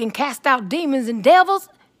 You can cast out demons and devils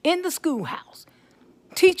in the schoolhouse.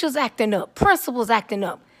 Teachers acting up, principals acting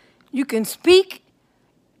up. You can speak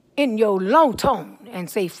in your low tone and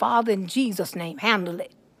say, Father, in Jesus' name, handle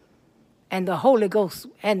it. And the Holy Ghost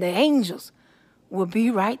and the angels will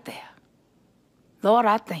be right there. Lord,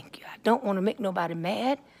 I thank you. I don't want to make nobody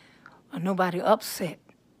mad or nobody upset.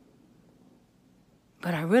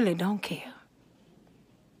 But I really don't care.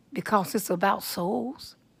 Because it's about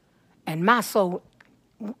souls. And my soul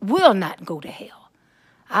will not go to hell.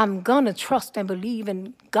 I'm going to trust and believe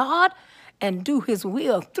in God and do his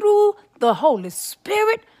will through the Holy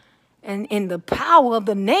Spirit and in the power of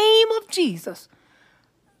the name of Jesus.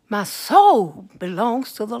 My soul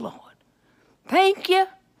belongs to the Lord. Thank you,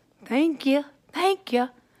 thank you, thank you,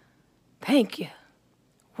 thank you.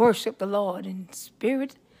 Worship the Lord in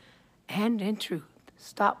spirit and in truth.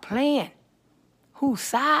 Stop playing. Whose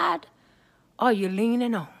side are you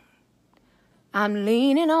leaning on? I'm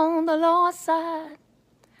leaning on the Lord's side.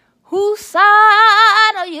 Whose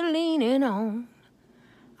side are you leaning on?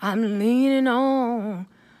 I'm leaning on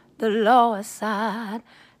the Lord's side.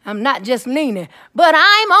 I'm not just leaning, but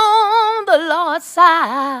I'm on the Lord's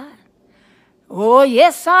side. Oh,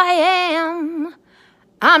 yes, I am.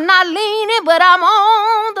 I'm not leaning, but I'm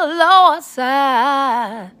on the Lord's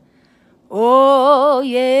side. Oh,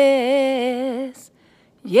 yes.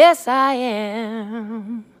 Yes, I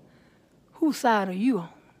am. Whose side are you on?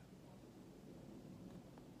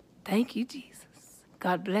 Thank you, Jesus.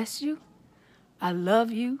 God bless you. I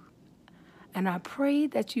love you. And I pray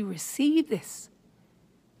that you receive this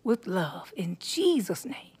with love. In Jesus'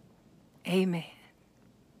 name, amen.